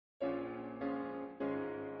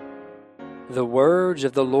The words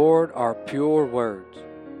of the Lord are pure words,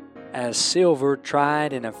 as silver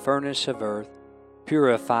tried in a furnace of earth,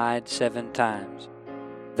 purified 7 times.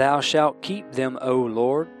 Thou shalt keep them, O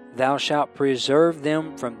Lord, thou shalt preserve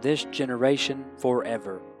them from this generation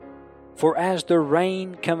forever. For as the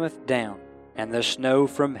rain cometh down, and the snow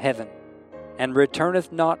from heaven, and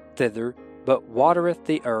returneth not thither, but watereth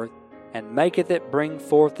the earth, and maketh it bring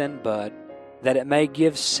forth and bud, that it may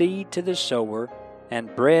give seed to the sower,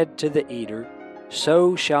 and bread to the eater,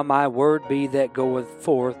 so shall my word be that goeth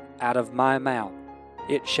forth out of my mouth.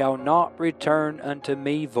 It shall not return unto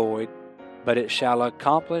me void, but it shall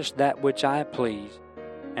accomplish that which I please,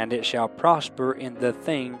 and it shall prosper in the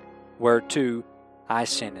thing whereto I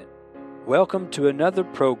sent it. Welcome to another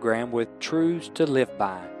program with Truths to Live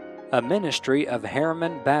By, a ministry of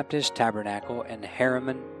Harriman Baptist Tabernacle in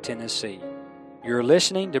Harriman, Tennessee. You're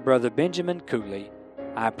listening to Brother Benjamin Cooley.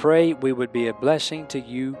 I pray we would be a blessing to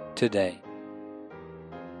you today.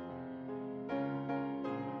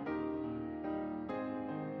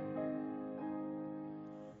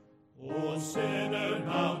 O sinner,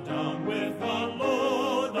 bow down with the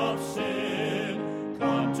load of sin.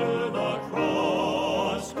 Come to the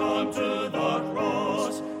cross, come to the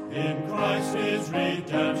cross. In Christ is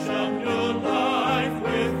redemption, new life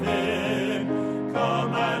within.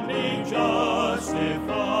 Come and be justified,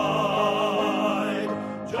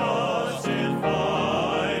 justified,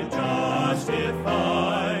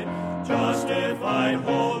 justified, justified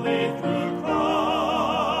wholly through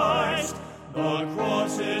Christ. The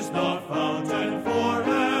cross is the fountain for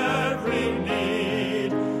every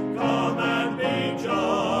need. Come and be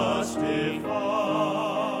justified.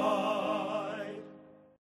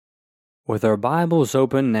 With our Bibles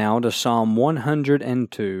open now to Psalm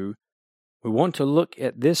 102, we want to look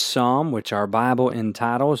at this psalm which our Bible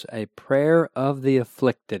entitles A Prayer of the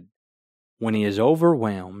Afflicted, when he is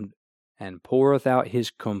overwhelmed and poureth out his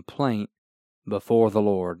complaint before the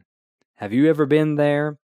Lord. Have you ever been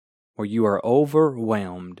there where you are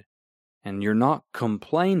overwhelmed and you're not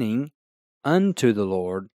complaining unto the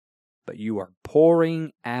Lord, but you are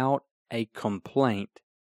pouring out a complaint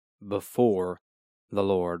before the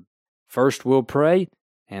Lord? First we'll pray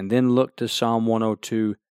and then look to Psalm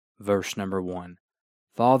 102, verse number 1.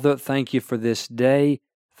 Father, thank you for this day.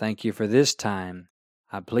 Thank you for this time.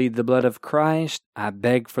 I plead the blood of Christ. I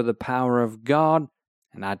beg for the power of God,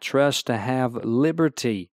 and I trust to have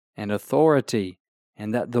liberty and authority,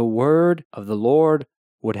 and that the word of the Lord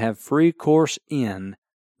would have free course in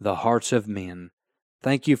the hearts of men.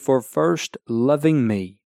 Thank you for first loving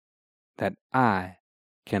me, that I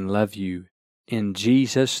can love you. In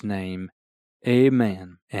Jesus' name,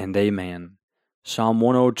 amen and amen. Psalm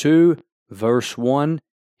 102, verse 1,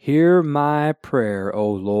 Hear my prayer, O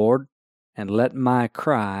Lord, and let my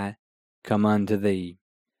cry come unto thee.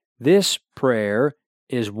 This prayer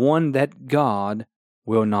is one that God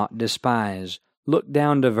will not despise. Look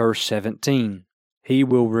down to verse 17. He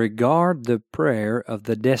will regard the prayer of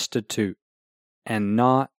the destitute and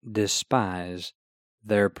not despise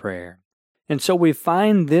their prayer. And so we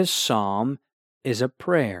find this psalm is a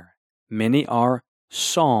prayer. Many are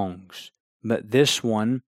songs, but this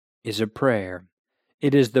one is a prayer.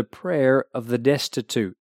 It is the prayer of the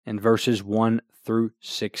destitute in verses 1 through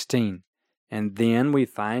 16. And then we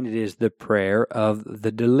find it is the prayer of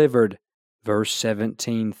the delivered, verse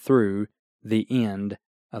 17 through the end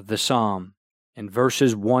of the psalm. In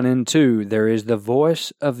verses 1 and 2, there is the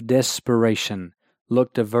voice of desperation.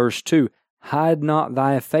 Look to verse 2. Hide not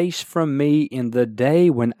thy face from me in the day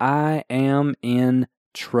when I am in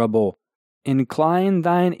trouble. Incline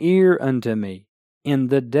thine ear unto me. In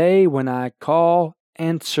the day when I call,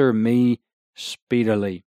 answer me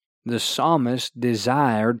speedily. The psalmist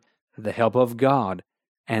desired the help of God,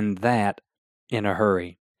 and that in a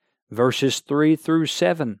hurry. Verses 3 through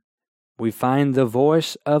 7, we find the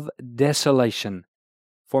voice of desolation.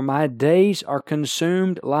 For my days are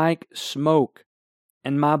consumed like smoke,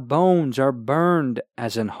 and my bones are burned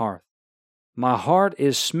as an hearth. My heart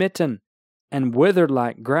is smitten and withered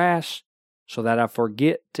like grass, so that I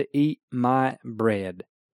forget to eat my bread.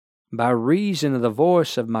 By reason of the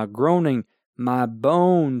voice of my groaning, my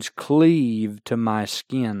bones cleave to my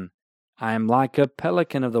skin. I am like a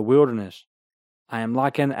pelican of the wilderness. I am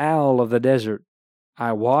like an owl of the desert.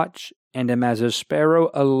 I watch and am as a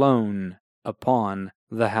sparrow alone upon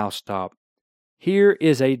the housetop. Here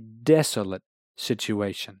is a desolate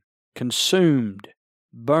situation. Consumed,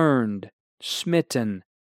 burned, smitten,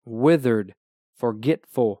 withered,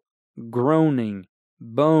 forgetful, groaning,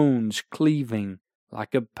 bones cleaving,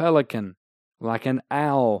 like a pelican, like an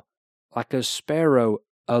owl, like a sparrow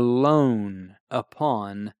alone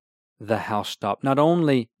upon the housetop. Not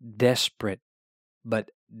only desperate, but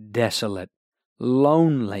desolate,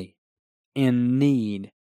 lonely, in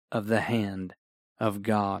need of the hand of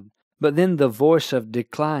God. But then the voice of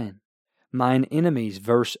decline. Mine enemies,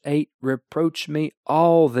 verse 8, reproach me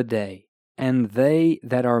all the day, and they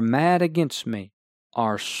that are mad against me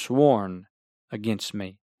are sworn against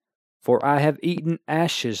me. For I have eaten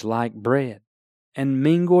ashes like bread, and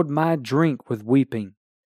mingled my drink with weeping,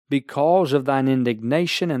 because of thine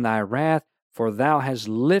indignation and thy wrath, for thou hast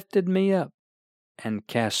lifted me up and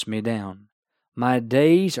cast me down. My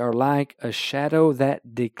days are like a shadow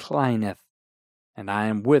that declineth, and I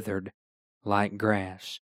am withered like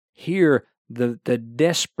grass. Here the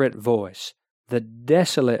desperate voice, the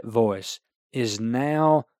desolate voice, is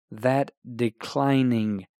now that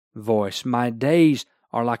declining voice. My days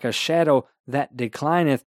are like a shadow that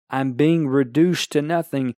declineth. I'm being reduced to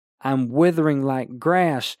nothing. I'm withering like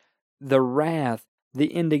grass. The wrath,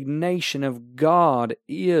 the indignation of God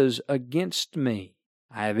is against me.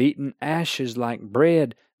 I have eaten ashes like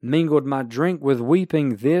bread, mingled my drink with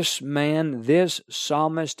weeping. This man, this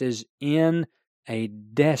psalmist, is in a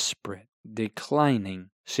desperate, declining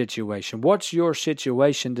situation. What's your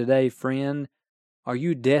situation today, friend? Are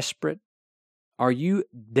you desperate? Are you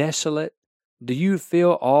desolate? Do you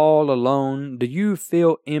feel all alone? Do you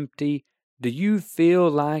feel empty? Do you feel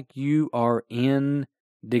like you are in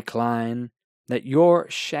decline? That your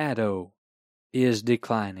shadow is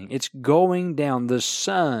declining. It's going down. The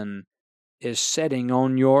sun is setting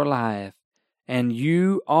on your life, and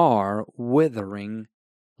you are withering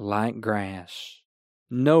like grass.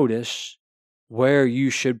 Notice where you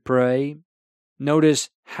should pray. Notice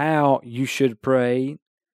how you should pray.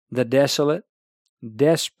 The desolate,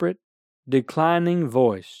 desperate, declining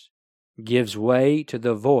voice gives way to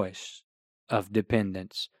the voice of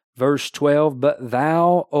dependence. Verse 12, But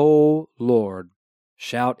thou, O Lord,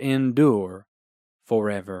 shalt endure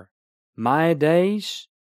forever. My days,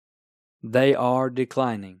 they are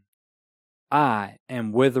declining. I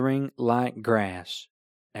am withering like grass,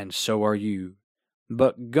 and so are you.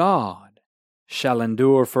 But God shall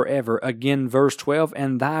endure forever. Again, verse 12,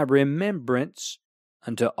 And thy remembrance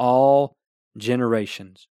unto all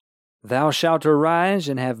generations. Thou shalt arise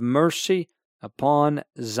and have mercy upon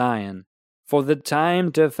Zion. For the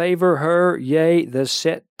time to favor her, yea, the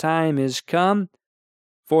set time is come.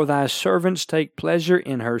 For thy servants take pleasure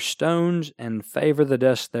in her stones, and favor the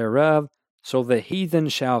dust thereof. So the heathen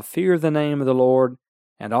shall fear the name of the Lord,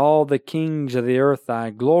 and all the kings of the earth thy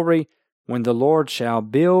glory. When the Lord shall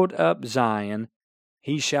build up Zion,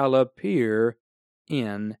 he shall appear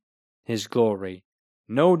in his glory.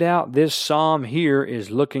 No doubt this psalm here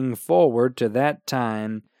is looking forward to that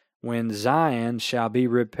time when Zion shall be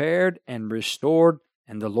repaired and restored,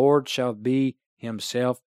 and the Lord shall be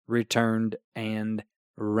himself returned and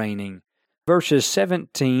reigning. Verses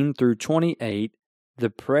 17 through 28, the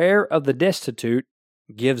prayer of the destitute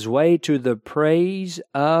gives way to the praise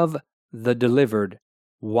of the delivered.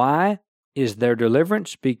 Why is there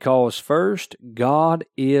deliverance? Because first, God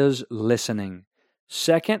is listening.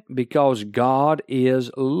 Second, because God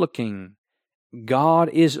is looking. God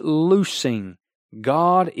is loosing.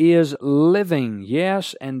 God is living.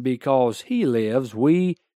 Yes, and because he lives,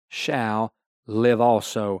 we shall live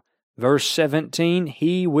also. Verse 17,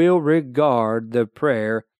 he will regard the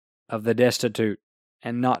prayer of the destitute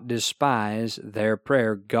and not despise their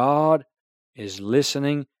prayer. God is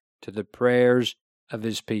listening to the prayers of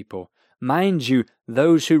his people. Mind you,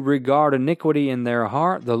 those who regard iniquity in their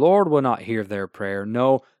heart, the Lord will not hear their prayer.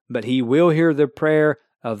 No, but he will hear the prayer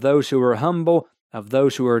of those who are humble, of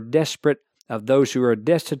those who are desperate, of those who are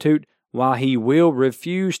destitute, while he will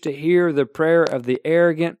refuse to hear the prayer of the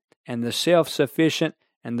arrogant and the self-sufficient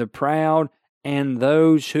and the proud and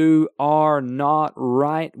those who are not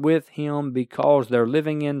right with him because they're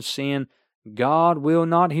living in sin. God will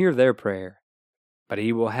not hear their prayer, but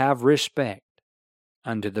he will have respect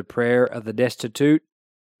unto the prayer of the destitute,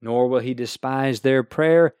 nor will he despise their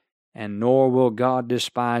prayer, and nor will God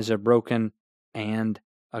despise a broken and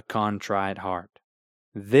a contrite heart.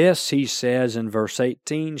 This, he says in verse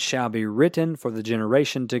 18, shall be written for the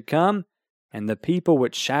generation to come, and the people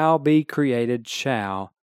which shall be created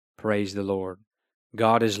shall praise the Lord.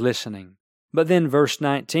 God is listening. But then verse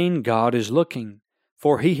 19, God is looking,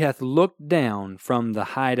 for he hath looked down from the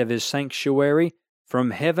height of his sanctuary.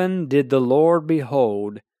 From heaven did the Lord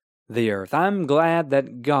behold the earth. I'm glad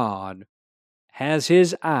that God has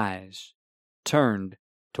his eyes turned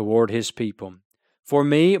toward his people. For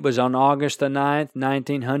me, it was on August the 9th,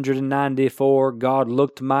 1994, God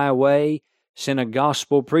looked my way, sent a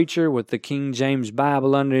gospel preacher with the King James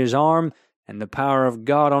Bible under his arm and the power of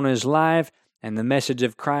God on his life, and the message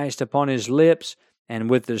of Christ upon his lips, and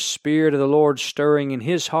with the Spirit of the Lord stirring in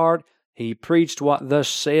his heart, he preached what thus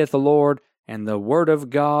saith the Lord, and the Word of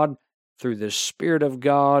God, through the Spirit of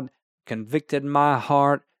God, convicted my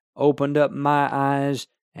heart, opened up my eyes,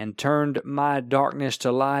 and turned my darkness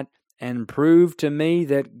to light, and proved to me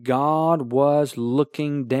that God was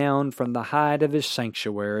looking down from the height of his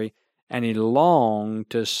sanctuary, and he longed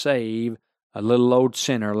to save a little old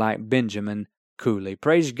sinner like Benjamin Cooley.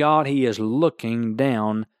 Praise God, he is looking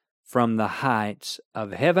down from the heights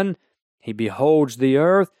of heaven. He beholds the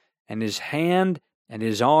earth, and his hand and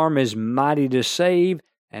his arm is mighty to save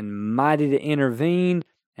and mighty to intervene,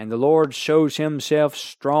 and the Lord shows himself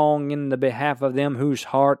strong in the behalf of them whose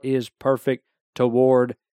heart is perfect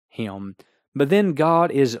toward him. But then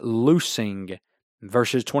God is loosing,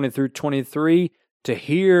 verses 20 through 23, to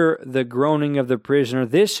hear the groaning of the prisoner.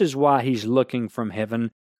 This is why he's looking from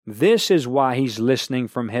heaven. This is why he's listening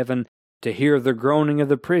from heaven, to hear the groaning of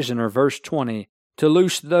the prisoner. Verse 20, to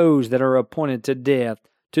loose those that are appointed to death,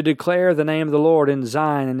 to declare the name of the Lord in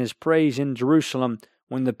Zion and his praise in Jerusalem,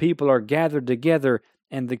 when the people are gathered together,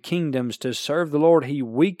 and the kingdoms to serve the Lord. He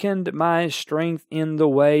weakened my strength in the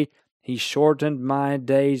way. He shortened my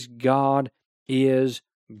days. God is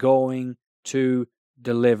going to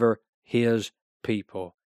deliver his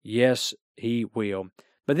people. Yes, he will.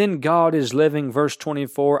 But then God is living, verse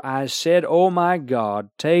 24, I said, O my God,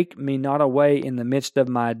 take me not away in the midst of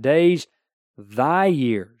my days. Thy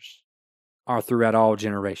years are throughout all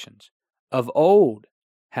generations. Of old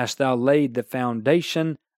hast thou laid the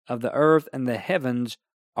foundation of the earth, and the heavens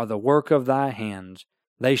are the work of thy hands.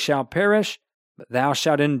 They shall perish, but thou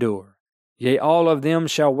shalt endure. Yea, all of them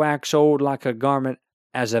shall wax old like a garment.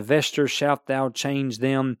 As a vesture shalt thou change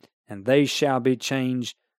them, and they shall be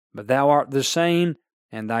changed. But thou art the same,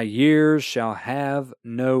 and thy years shall have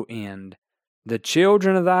no end. The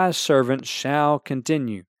children of thy servants shall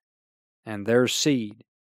continue, and their seed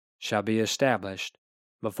shall be established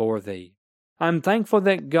before thee. I'm thankful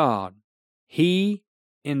that God, he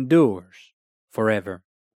endures forever,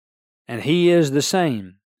 and he is the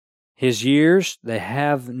same. His years, they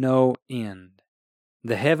have no end.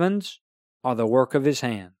 The heavens are the work of his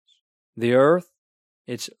hands. The earth,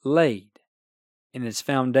 it's laid in its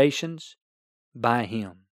foundations by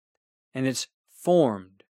him, and it's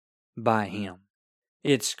formed by him.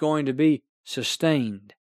 It's going to be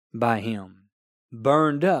sustained by him,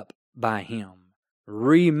 burned up by him,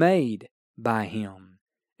 remade by him.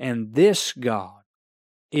 And this God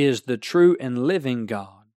is the true and living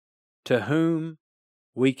God, to whom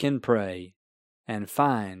we can pray and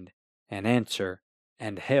find an answer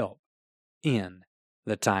and help in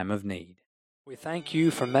the time of need. We thank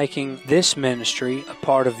you for making this ministry a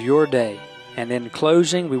part of your day. And in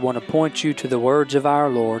closing, we want to point you to the words of our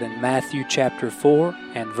Lord in Matthew chapter 4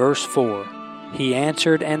 and verse 4. He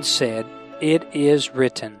answered and said, It is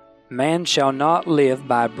written, Man shall not live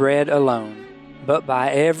by bread alone, but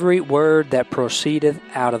by every word that proceedeth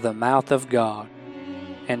out of the mouth of God.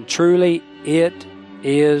 And truly it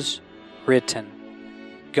is written.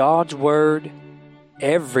 God's word,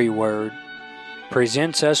 every word,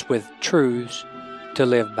 presents us with truths to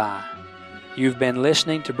live by. You've been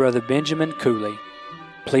listening to Brother Benjamin Cooley.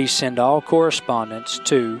 Please send all correspondence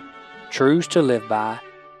to Truths to Live By,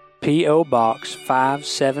 P.O. Box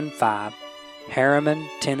 575, Harriman,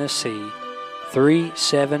 Tennessee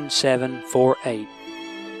 37748.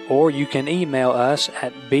 Or you can email us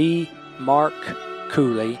at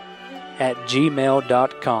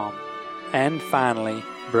bmarkcooley@gmail.com. And finally,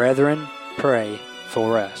 brethren, pray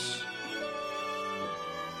for us.